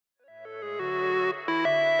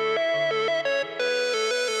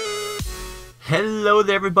Hello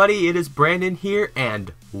there everybody, it is Brandon here,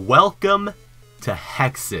 and welcome to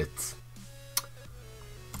Hexxit.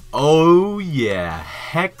 Oh yeah,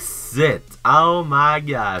 Hexxit. Oh my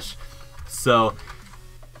gosh. So,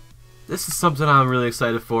 this is something I'm really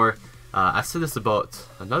excited for. I said this about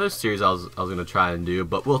another series I was going to try and do,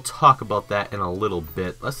 but we'll talk about that in a little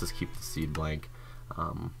bit. Let's just keep the seed blank.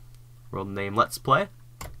 World name, let's play.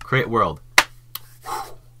 Create world.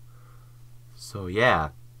 So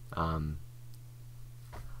yeah,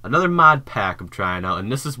 another mod pack I'm trying out,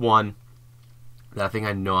 and this is one that I think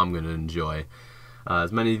I know I'm going to enjoy.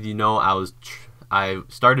 As many of you know, I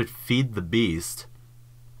started Feed the Beast.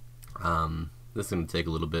 This is going to take a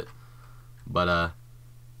little bit, but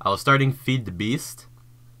I was starting Feed the Beast,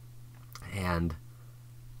 and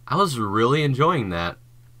I was really enjoying that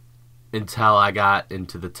until I got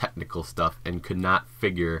into the technical stuff and could not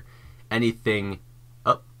figure anything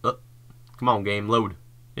up. Come on, game, load.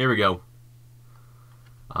 Here we go.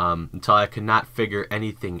 Until I could not figure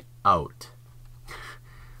anything out.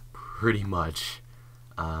 Pretty much.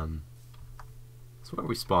 That's where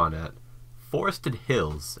we spawn at. Forested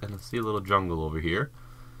hills, and I see a little jungle over here.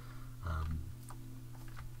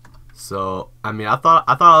 So I mean, I thought,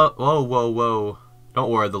 whoa. Don't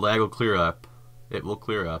worry, the lag will clear up. It will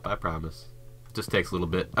clear up, I promise. It just takes a little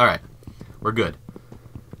bit. All right, we're good.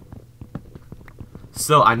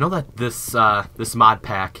 So I know that this mod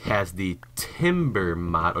pack has the timber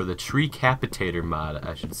mod, or the tree capitator mod,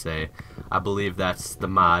 I should say. I believe that's the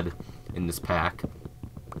mod in this pack.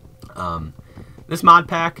 This mod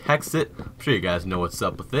pack, Hexxit, I'm sure you guys know what's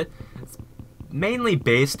up with it. It's mainly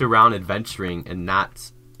based around adventuring and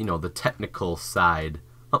not, you know, the technical side.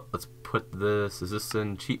 Oh, let's put this. Is this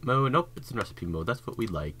in cheat mode? Nope, it's in recipe mode. That's what we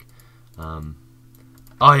like. Oh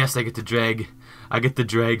yes, I get to drag. I get the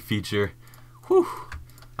drag feature. Whew.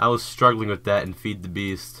 I was struggling with that in Feed the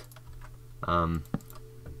Beast.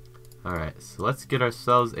 Alright, so let's get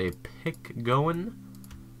ourselves a pick going.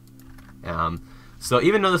 So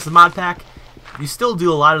even though this is a mod pack, you still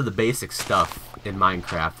do a lot of the basic stuff in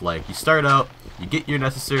Minecraft. Like, you start out, you get your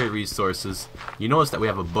necessary resources. You notice that we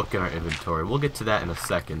have a book in our inventory. We'll get to that in a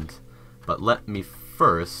second. But let me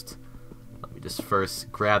just first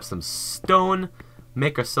grab some stone.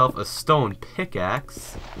 Make ourselves a stone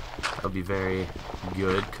pickaxe. That'll be very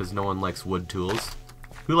good, because no one likes wood tools.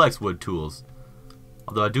 Who likes wood tools?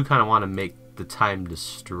 Although I do kind of want to make the time to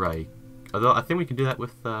strike. Although I think we can do that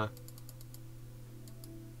with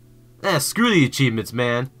screw the achievements,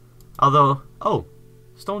 man. Although, oh,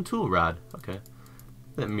 stone tool rod. Okay,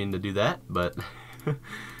 didn't mean to do that, but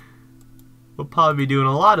we'll probably be doing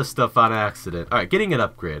a lot of stuff on accident. All right, getting an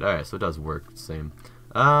upgrade. All right, so it does work the same.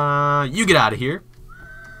 You get out of here.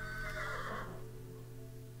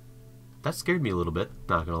 That scared me a little bit,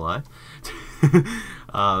 not gonna lie.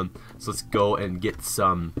 So let's go and get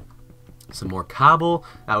some more cobble.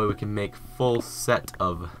 That way we can make full set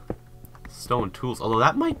of stone tools. Although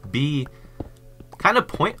that might be kind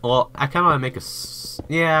of well, I kind of want to make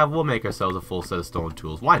yeah, we'll make ourselves a full set of stone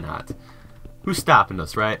tools. Why not? Who's stopping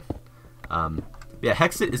us, right? Yeah,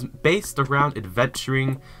 Hexxit is based around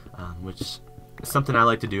adventuring, which is something I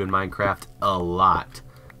like to do in Minecraft a lot.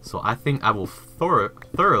 So I think I will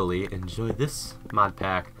thoroughly enjoy this mod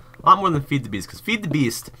pack a lot more than Feed the Beast, because Feed the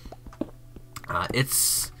Beast,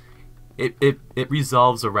 it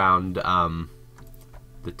resolves around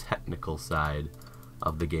the technical side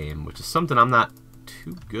of the game, which is something I'm not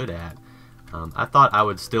too good at. I thought I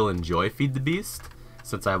would still enjoy Feed the Beast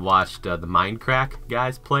since I watched the Minecraft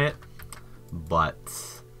guys play it,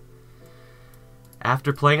 but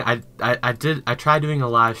after playing, I tried doing a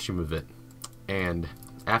live stream of it, and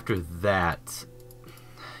after that,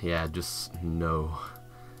 yeah, just no.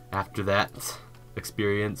 After that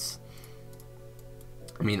experience,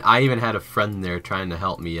 I mean, I even had a friend there trying to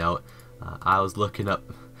help me out. I was looking up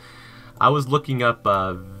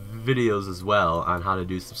videos as well on how to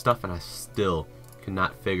do some stuff, and I still could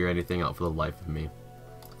not figure anything out for the life of me.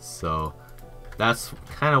 So that's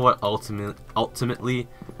kind of what ultimately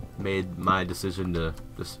made my decision to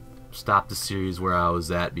just stop the series where I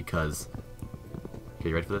was at, because okay,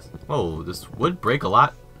 you ready for this? Whoa, this would break a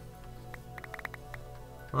lot.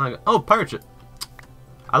 Oh, pirate ship.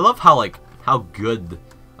 I love how good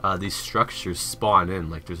these structures spawn in.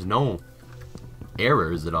 Like, there's no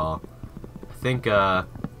errors at all. I think the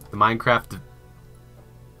Minecraft.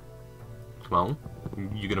 Come on,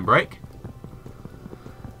 you gonna break?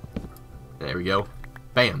 There we go.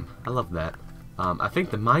 Bam. I love that. I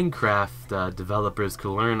think the Minecraft developers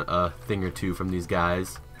could learn a thing or two from these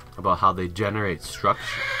guys about how they generate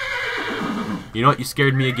structure. You know what? You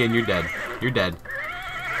scared me again. You're dead. You're dead.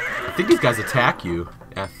 I think these guys attack you.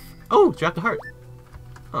 Oh, dropped a heart.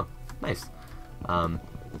 Oh, nice. And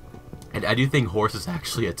I do think horses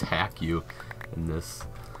actually attack you in this.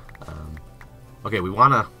 Okay, we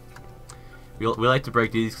like to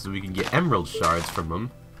break these because we can get emerald shards from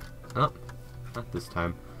them. Oh, not this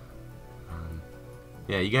time.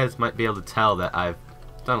 Yeah, you guys might be able to tell that I've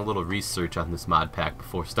done a little research on this mod pack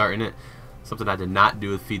before starting it. Something I did not do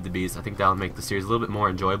with Feed the Beast. I think that'll make the series a little bit more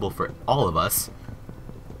enjoyable for all of us.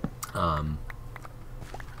 Hello,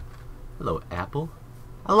 Apple.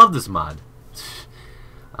 I love this mod.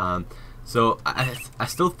 So I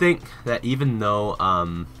still think that even though I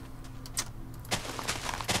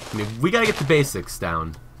mean, we gotta get the basics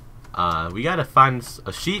down. We gotta find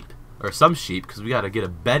a sheep or some sheep because we gotta get a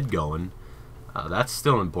bed going. That's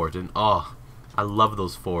still important. Oh, I love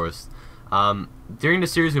those forests. During the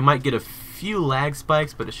series, we might get a few lag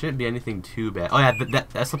spikes, but it shouldn't be anything too bad. Oh yeah,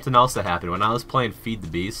 that's something else that happened when I was playing Feed the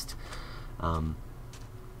Beast.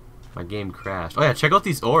 My game crashed. Oh yeah, check out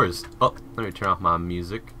these ores. Oh, let me turn off my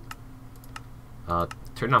music.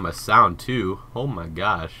 Turn on my sound too. Oh my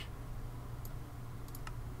gosh.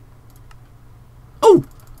 Oh!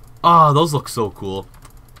 Oh, those look so cool.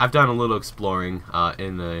 I've done a little exploring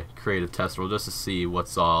in the creative test world just to see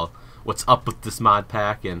what's up with this mod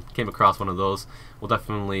pack, and came across one of those. We'll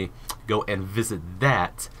definitely go and visit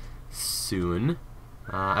that soon.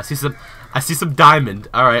 I see some diamond.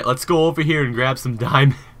 All right, let's go over here and grab some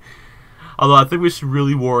diamond. Although I think we should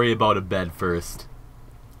really worry about a bed first.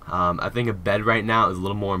 I think a bed right now is a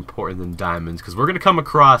little more important than diamonds because we're gonna come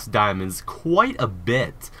across diamonds quite a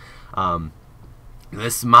bit.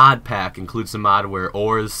 This mod pack includes a mod where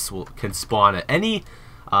ores can spawn at any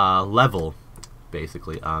level,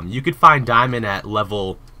 basically. You could find diamond at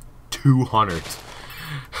level 200,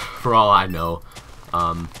 for all I know.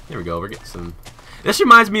 Here we go. We're getting some. This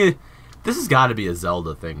reminds me. This has got to be a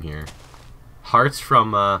Zelda thing here. Hearts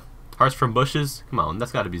from bushes. Come on,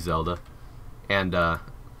 that's got to be Zelda. And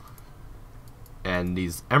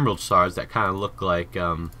these emerald shards that kind of look like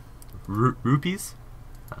rupees.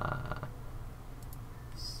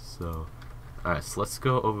 So, alright, so let's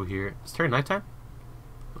go over here. Is it turn nighttime?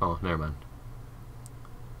 Oh, never mind.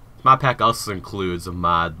 Mod pack also includes a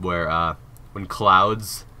mod where when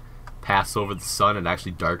clouds pass over the sun, it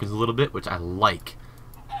actually darkens a little bit, which I like.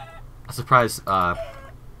 I'm surprised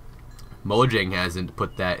Mojang hasn't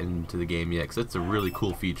put that into the game yet, because it's a really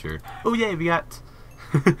cool feature. Oh yay, we got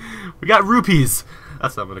we got rupees.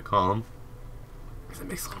 That's what I'm gonna call them, because it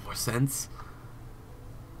makes a little more sense.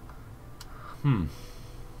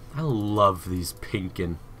 I love these pink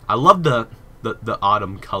and I love the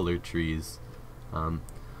autumn color trees.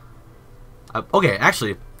 Okay,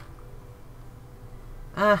 actually,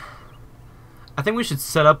 I think we should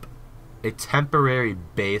set up a temporary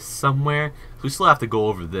base somewhere. We still have to go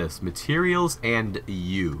over this materials and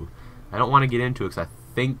you. I don't want to get into it because I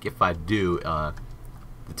think if I do, the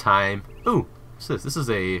time. Ooh, what's this? This is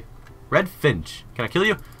a red finch. Can I kill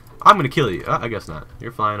you? I'm gonna kill you. I guess not.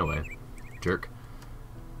 You're flying away, jerk.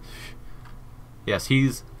 Yes,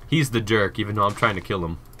 he's the jerk, even though I'm trying to kill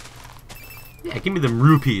him. Yeah, give me them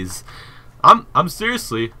rupees. I'm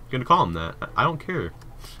seriously gonna call him that. I don't care.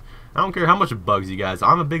 I don't care how much it bugs you guys.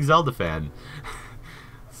 I'm a big Zelda fan.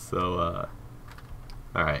 So,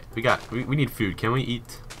 all right, we need food. Can we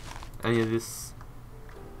eat any of this?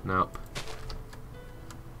 Nope.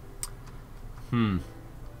 Can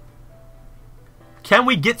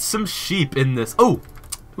we get some sheep in this? Oh,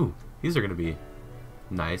 ooh, these are gonna be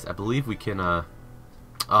nice. I believe we can. What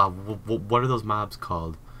are those mobs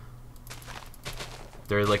called?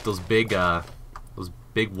 They're like those big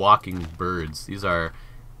walking birds. These are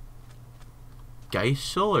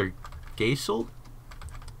Geishel or Geishel?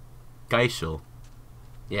 Geishel.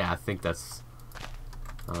 Yeah, I think that's.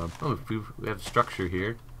 Oh, we have structure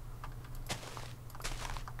here.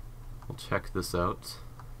 We'll check this out.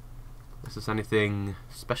 Is this anything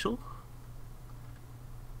special?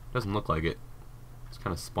 Doesn't look like it. It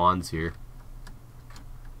kind of spawns here.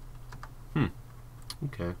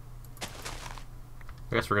 Okay.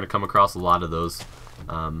 I guess we're gonna come across a lot of those.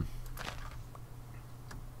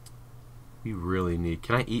 We really need.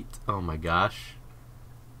 Can I eat? Oh my gosh.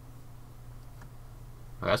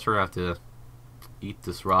 I guess we're gonna have to eat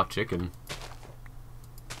this raw chicken.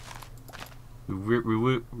 You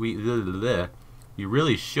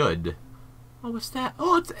really should. Oh, what's that?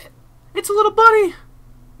 Oh, it's a little bunny.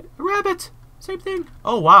 A rabbit. Same thing.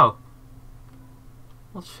 Oh wow.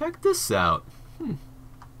 Well, check this out.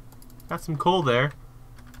 Got some coal there.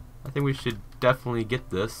 I think we should definitely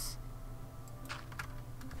get this.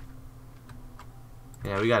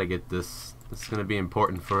 Yeah, we gotta get this. This is gonna be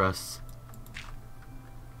important for us.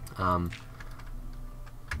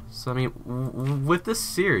 So I mean, with this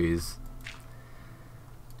series,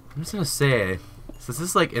 I'm just gonna say, since this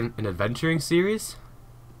is like an adventuring series,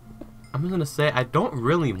 I'm just gonna say I don't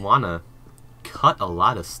really wanna cut a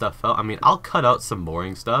lot of stuff out. I mean, I'll cut out some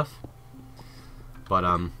boring stuff, but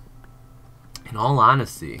in all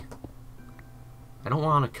honesty, I don't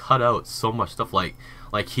want to cut out so much stuff. Like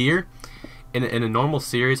here, in a normal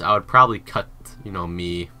series, I would probably cut, you know,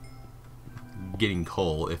 me getting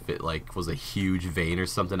coal. If it like was a huge vein or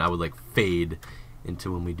something, I would like fade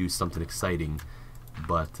into when we do something exciting.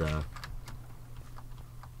 But I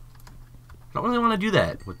don't really want to do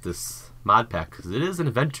that with this mod pack, because it is an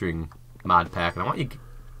adventuring mod pack, and I want you.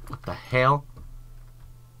 What the hell?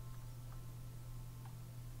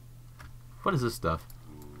 What is this stuff?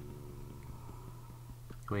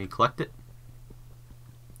 Can we collect it?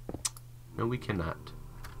 No, we cannot.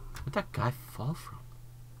 Where'd that guy fall from?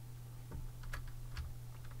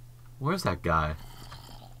 Where's that guy?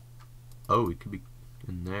 Oh, he could be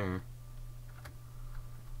in there.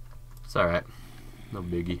 It's alright. No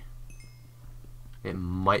biggie. It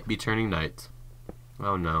might be turning night.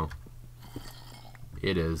 Oh no.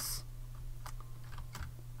 It is.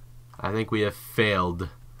 I think we have failed.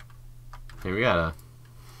 Here, we gotta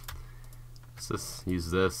use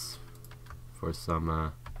this for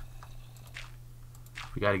some,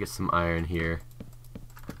 we gotta get some iron here.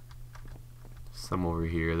 Some over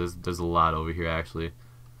here. There's a lot over here, actually.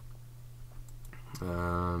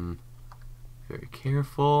 Very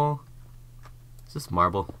careful. Is this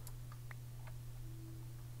marble?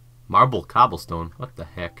 Marble cobblestone. What the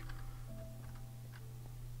heck?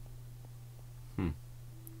 Let's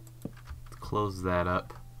close that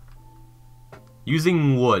up.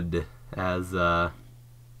 Using wood as where's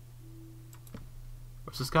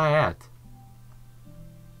this guy at?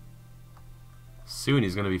 Soon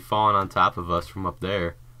he's gonna be falling on top of us from up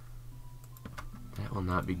there. That will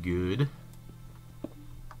not be good.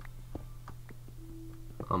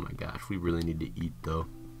 Oh my gosh, we really need to eat though.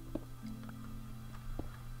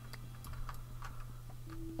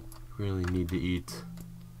 Really need to eat.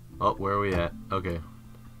 Oh, where are we at? Okay.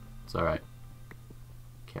 It's alright.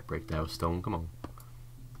 Can't break that with stone. Come on.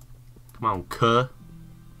 Come on, cuh.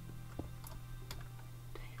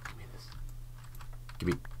 Dang it, give me this.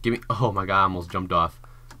 Give me. Oh my god, I almost jumped off.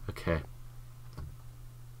 Okay.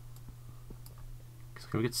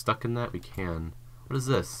 Can we get stuck in that? We can. What is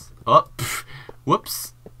this? Oh, pff,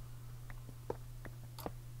 whoops.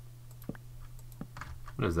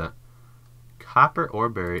 What is that? Copper ore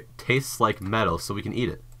berry tastes like metal, so we can eat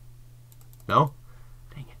it. No?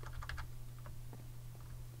 Dang it.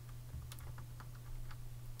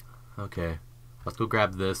 Okay. Let's go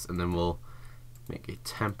grab this, and then we'll make a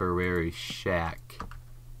temporary shack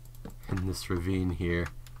in this ravine here.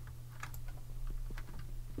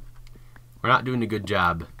 We're not doing a good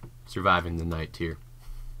job surviving the night here.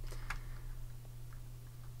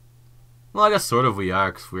 Well, I guess sort of we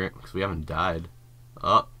are, because we haven't died.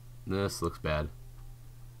 Oh, this looks bad.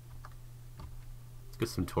 Let's get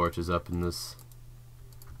some torches up in this.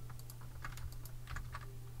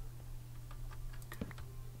 Okay.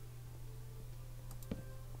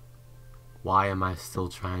 Why am I still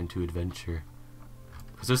trying to adventure?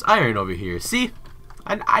 Because there's iron over here. See?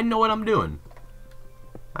 I know what I'm doing.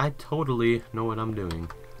 I totally know what I'm doing.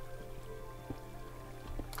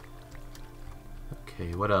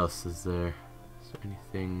 Okay, what else is there? Is there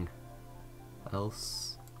anything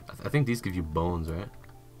else? I think these give you bones, right?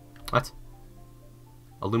 What?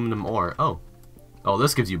 Aluminum ore. Oh. Oh,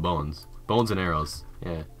 this gives you bones. Bones and arrows.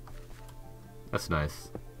 Yeah. That's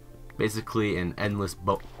nice. Basically an endless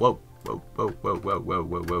Whoa. Whoa, whoa, whoa, whoa, whoa,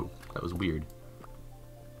 whoa, whoa. That was weird.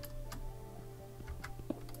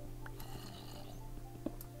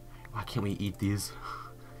 Why can't we eat these?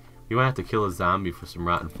 We might have to kill a zombie for some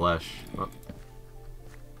rotten flesh. Oh.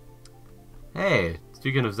 Hey,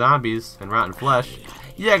 speaking of zombies and rotten flesh,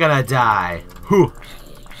 you're gonna die. Whew.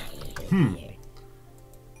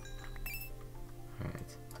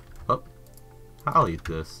 Alright. Oh, I'll eat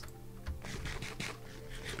this.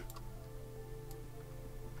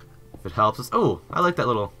 If it helps us. Oh, I like that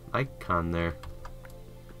little icon there.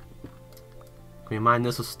 Can we mine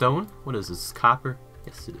this with stone? What is this? Copper?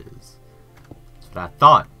 Yes, it is. That's what I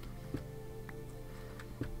thought.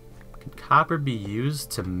 Can copper be used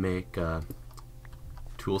to make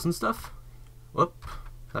tools and stuff? Whoop.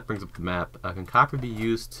 That brings up the map. Can copper be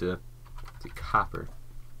used to copper?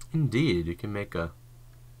 Indeed, you can make a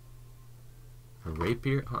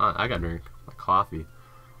rapier. I gotta drink my coffee.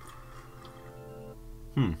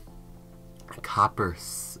 A copper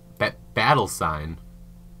battle sign.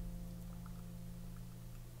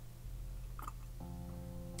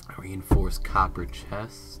 Reinforced copper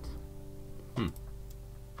chest.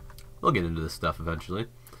 We'll get into this stuff eventually.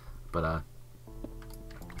 But,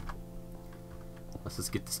 let's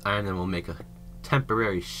just get this iron and we'll make a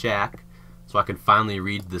temporary shack so I can finally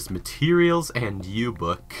read this materials and you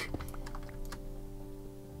book.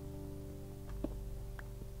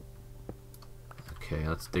 Okay,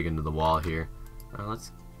 let's dig into the wall here. Oh,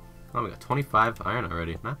 we got 25 iron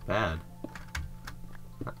already. Not bad.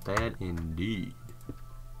 Not bad indeed.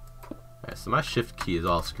 Alright, so my shift key is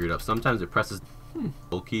all screwed up. Sometimes it presses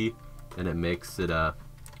full key and it makes it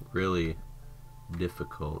really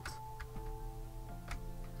difficult.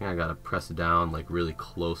 I think I gotta press it down like really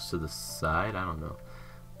close to the side. I don't know.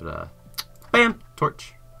 But bam!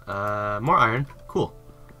 Torch. More iron. Cool.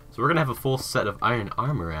 So we're gonna have a full set of iron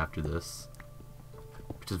armor after this,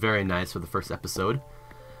 which is very nice for the first episode.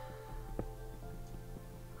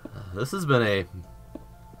 This has been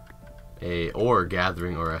a ore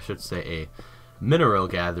gathering, or I should say a mineral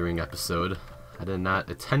gathering episode. I did not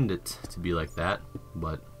intend it to be like that,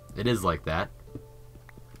 but it is like that.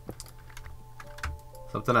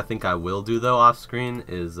 Something I think I will do though off screen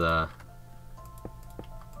is alright,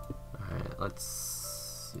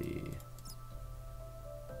 let's see.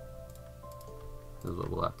 This is what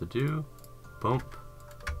we'll have to do. Bump,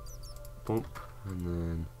 bump, and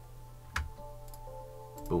then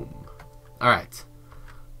boom. Alright.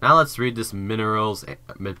 Now let's read this materials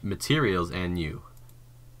and you.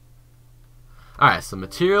 Alright, so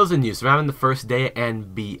materials and you. Surviving the first day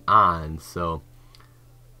and beyond. So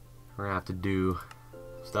we're gonna have to do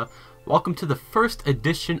stuff. Welcome to the first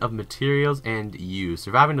edition of Materials and You,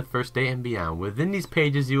 Surviving the First Day and Beyond. Within these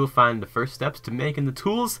pages you will find the first steps to making the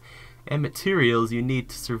tools and materials you need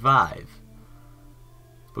to survive.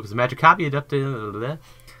 This book is a magic copy adapted.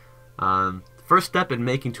 First step in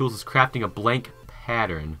making tools is crafting a blank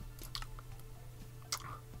pattern.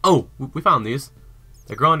 Oh, we found these.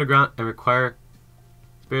 They grow underground and require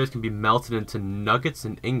spires can be melted into nuggets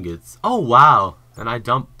and ingots. Oh wow! And I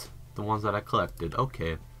dumped the ones that I collected.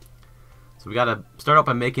 Okay. So we gotta start out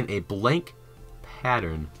by making a blank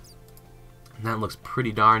pattern. And that looks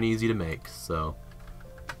pretty darn easy to make. So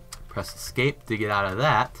press escape to get out of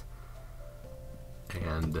that.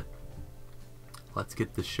 And let's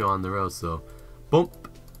get this show on the road. So bump,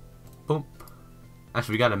 bump.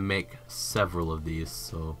 Actually, we gotta make several of these,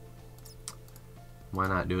 so why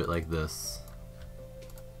not do it like this?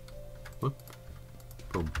 Whoop.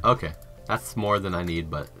 Boom. Okay. That's more than I need,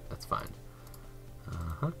 but that's fine.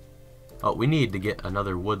 Oh, we need to get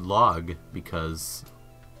another wood log because...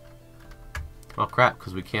 oh crap,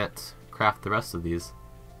 because we can't craft the rest of these.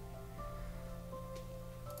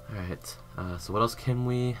 Alright, so what else can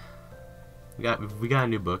we... We got a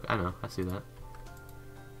new book. I know, I see that.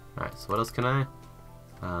 Alright, so what else can I...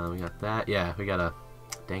 we got that. Yeah, we gotta...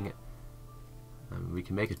 dang it. We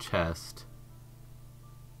can make a chest.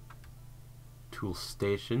 Tool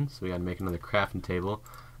station. So we gotta make another crafting table.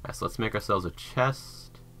 Alright, so let's make ourselves a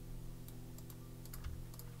chest.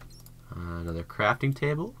 Another crafting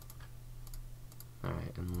table.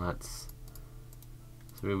 Alright, and let's...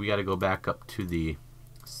 so we gotta go back up to the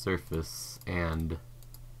surface and...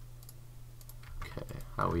 okay,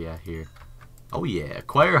 how are we at here? Oh yeah,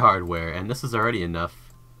 acquire hardware, and this is already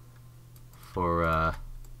enough for,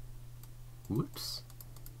 whoops.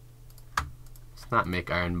 Let's not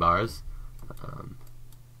make iron bars.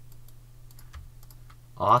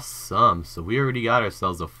 Awesome, so we already got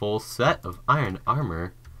ourselves a full set of iron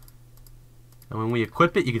armor. And when we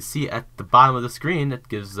equip it, you can see at the bottom of the screen, it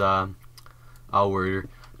gives our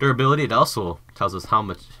durability. It also tells us how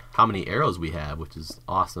many arrows we have, which is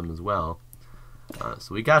awesome as well.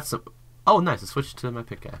 So we got some... oh, nice. I switched to my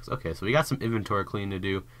pickaxe. Okay, so we got some inventory cleaning to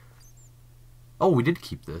do. Oh, we did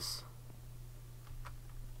keep this.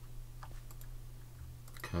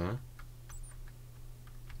 Okay.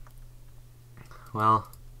 Well,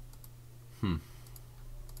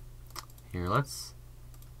 here, let's...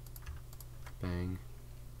 bang.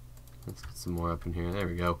 Let's get some more up in here. There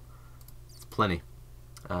we go. It's plenty.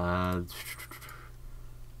 Let's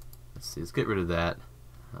see. Let's get rid of that.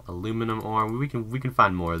 Aluminum ore. We can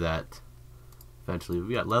find more of that eventually.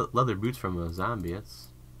 We got leather boots from a zombie. That's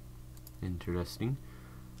interesting.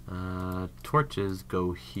 Torches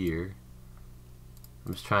go here.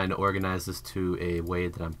 I'm just trying to organize this to a way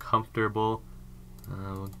that I'm comfortable.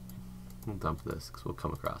 We'll dump this because we'll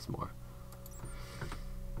come across more.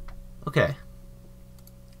 Okay.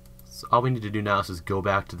 So all we need to do now is just go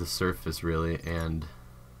back to the surface, really, and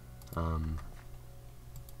alright,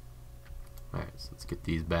 so let's get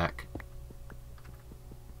these back.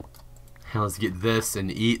 And let's get this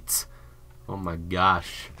and eat. Oh my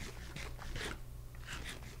gosh.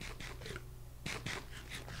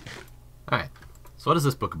 Alright, so what is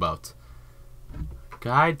this book about?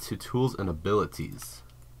 Guide to Tools and Abilities.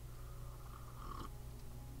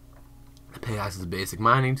 The pickaxe is a basic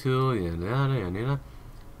mining tool.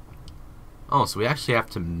 Oh, so we actually have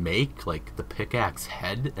to make, like, the pickaxe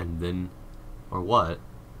head and then... Or what?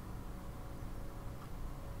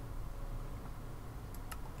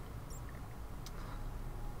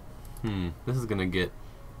 This is gonna get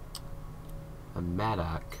a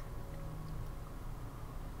Maddock.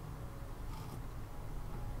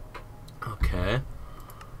 Okay.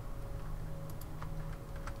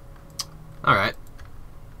 Alright.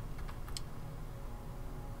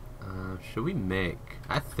 Should we make...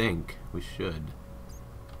 I think we should.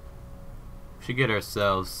 We should get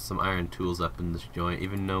ourselves some iron tools up in this joint,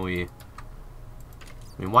 even though we... I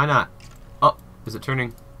mean, why not? Oh, is it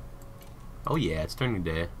turning? Oh yeah, it's turning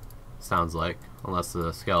day. Sounds like. Unless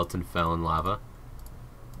the skeleton fell in lava.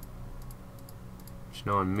 Which,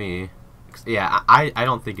 knowing me... Yeah, I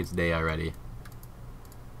don't think it's day already.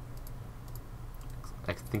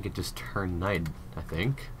 I think it just turned night, I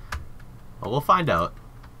think. Well, we'll find out.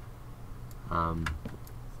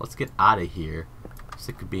 Let's get out of here.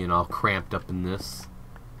 Sick of being all cramped up in this.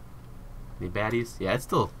 Any baddies? Yeah, it's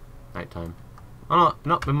still nighttime. Oh no,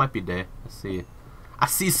 nope, it might be day. Let's see. I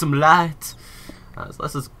see some light. So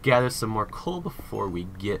let's just gather some more coal before we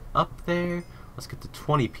get up there. Let's get to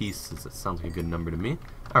 20 pieces. That sounds like a good number to me.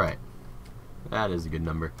 Alright. That is a good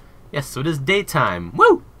number. Yes, so it is daytime.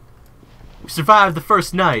 Woo! We survived the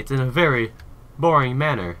first night in a very boring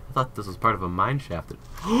manner. I thought this was part of a mine shaft.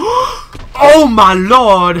 Oh my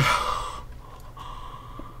lord!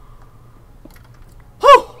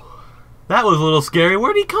 Whew! That was a little scary.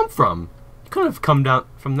 Where did he come from? He couldn't have come down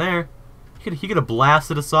from there. He could have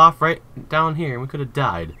blasted us off right down here and we could have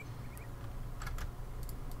died.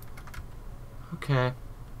 Okay.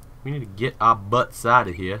 We need to get our butts out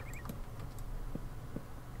of here.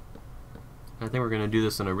 I think we're going to do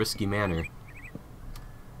this in a risky manner.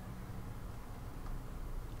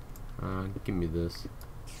 Give me this.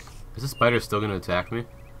 Is this spider still going to attack me?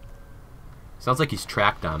 Sounds like he's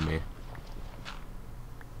tracked on me.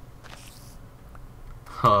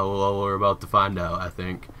 Oh, well, we're about to find out, I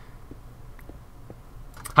think.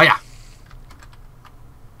 Hiya!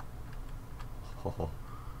 Oh.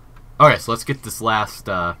 Alright, so let's get this last,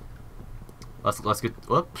 let's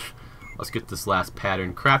get this last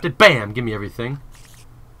pattern crafted. Bam! Give me everything.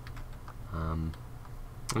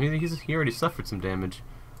 He already suffered some damage.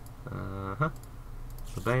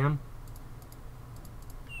 So bam.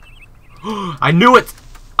 I knew it!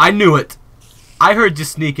 I knew it! I heard you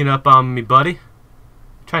sneaking up on me, buddy.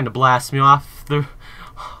 Trying to blast me off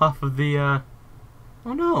of the,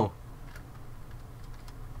 oh no.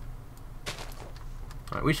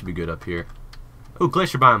 Alright, we should be good up here. Oh,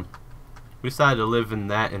 glacier biome. We decided to live in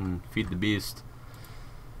that and feed the beast.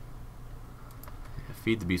 Yeah,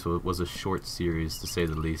 feed the beast was a short series, to say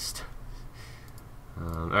the least.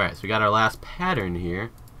 Alright, so we got our last pattern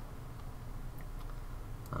here.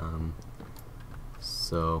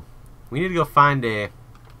 So we need to go find a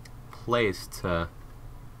place to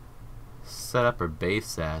set up our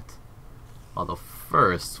base at. Although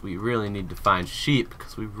first, we really need to find sheep,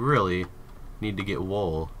 because we really need to get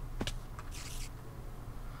wool.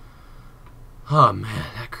 Oh man,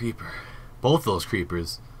 that creeper. Both those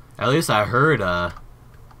creepers. At least I heard the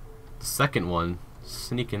second one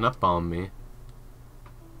sneaking up on me.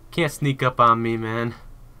 Can't sneak up on me, man.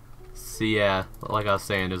 See, yeah, like I was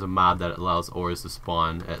saying, there's a mod that allows ores to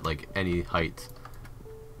spawn at like any height.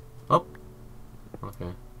 Oh,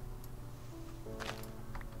 okay.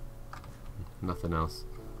 Nothing else.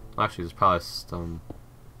 Actually, there's probably some.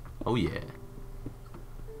 Oh yeah.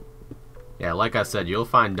 Yeah, like I said, you'll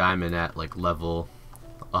find diamond at like level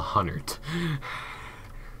 100.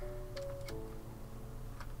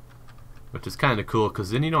 Which is kind of cool,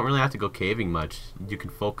 because then you don't really have to go caving much. You can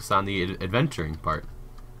focus on the adventuring part.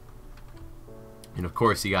 And of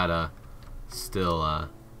course, you gotta still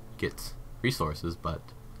get resources, but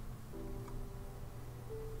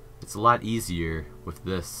it's a lot easier with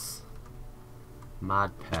this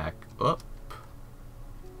mod pack. Oh.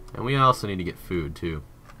 And we also need to get food, too.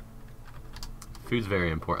 Food's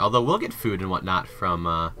very important. Although we'll get food and whatnot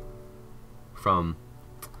from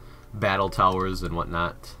battle towers and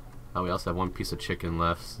whatnot. We also have one piece of chicken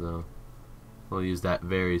left, so we'll use that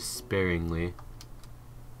very sparingly.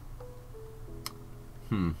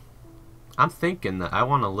 I'm thinking that I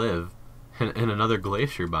want to live in another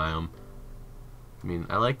glacier biome. I mean,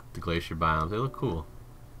 I like the glacier biomes. They look cool.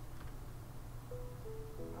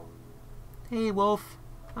 Hey, wolf.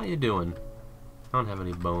 How you doing? I don't have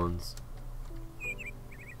any bones.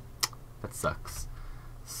 That sucks.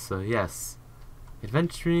 So yes,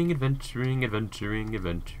 adventuring, adventuring, adventuring,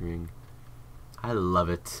 adventuring. I love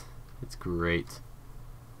it. It's great.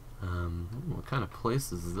 What kind of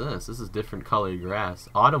place is this? This is different colored grass.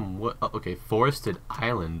 Autumn wood. Oh, okay, forested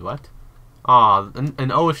island. What? Aw,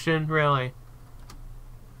 an ocean, really?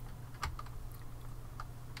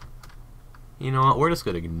 You know what? We're just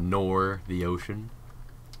gonna ignore the ocean.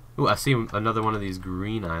 Ooh, I see another one of these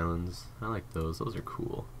green islands. I like those. Those are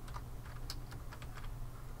cool.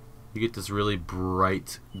 You get this really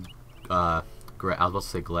bright, I was about to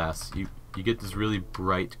say glass. You get this really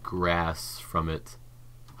bright grass from it.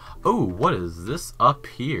 Oh, what is this up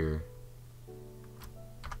here?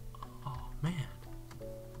 Oh man.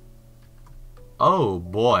 Oh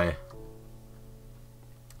boy.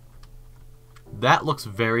 That looks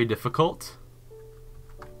very difficult.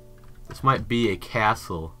 This might be a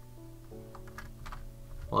castle.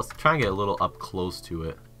 Well, let's try and get a little up close to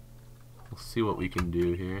it. We'll see what we can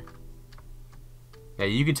do here. Yeah,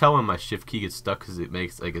 you can tell when my shift key gets stuck because it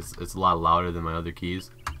makes like it's a lot louder than my other keys.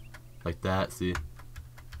 Like that, see?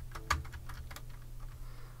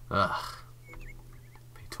 Ugh.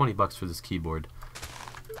 Pay 20 bucks for this keyboard.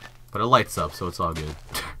 But it lights up, so it's all good.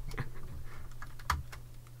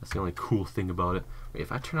 That's the only cool thing about it. Wait,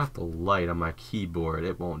 if I turn off the light on my keyboard,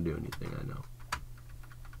 it won't do anything, I know.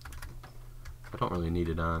 I don't really need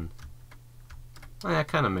it on. Oh, yeah, that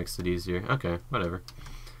kind of makes it easier. Okay, whatever.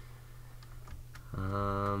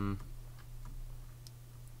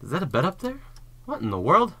 Is that a bed up there? What in the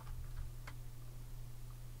world?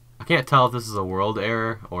 I can't tell if this is a world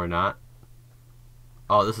error or not.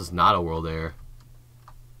 Oh, this is not a world error.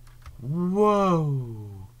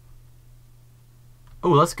 Whoa. Oh,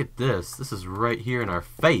 let's get this. This is right here in our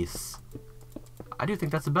face. I do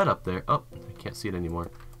think that's a bed up there. Oh, I can't see it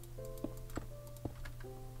anymore.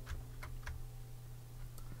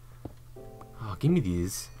 Oh, give me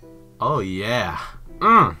these. Oh, yeah.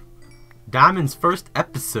 Diamond's first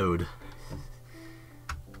episode.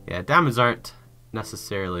 Yeah, diamonds aren't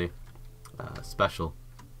necessarily special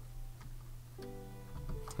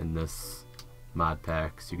in this mod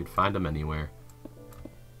pack, so you can find them anywhere.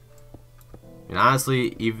 And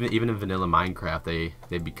honestly, even in vanilla Minecraft,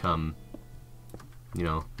 they become, you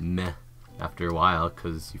know, meh after a while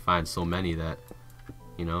because you find so many that,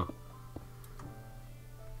 you know.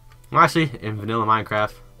 Well, actually, in vanilla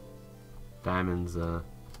Minecraft, diamonds are.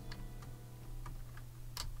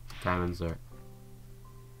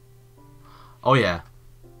 Oh yeah,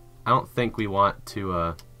 I don't think we want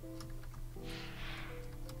to.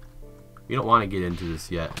 We don't want to get into this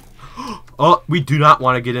yet. Oh, we do not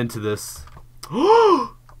want to get into this.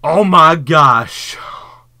 Oh my gosh.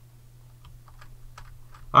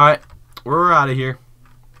 Alright, we're out of here.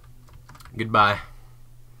 Goodbye.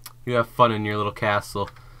 You have fun in your little castle.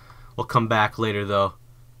 We'll come back later though.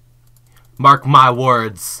 Mark my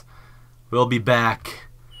words. We'll be back.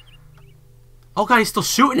 Oh god, he's still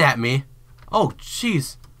shooting at me. Oh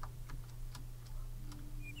jeez.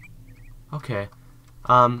 Okay.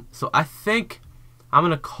 So I think I'm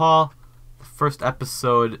gonna call the first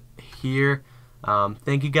episode here.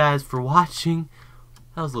 Thank you guys for watching.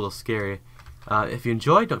 That was a little scary. If you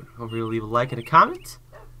enjoyed, don't forget to leave a like and a comment.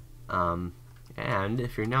 And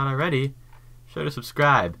if you're not already, sure to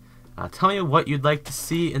subscribe. Tell me what you'd like to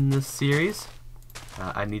see in this series.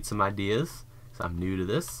 I need some ideas, so I'm new to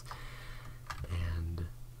this. And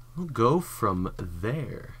we'll go from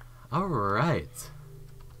there. Alright.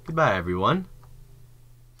 Goodbye, everyone.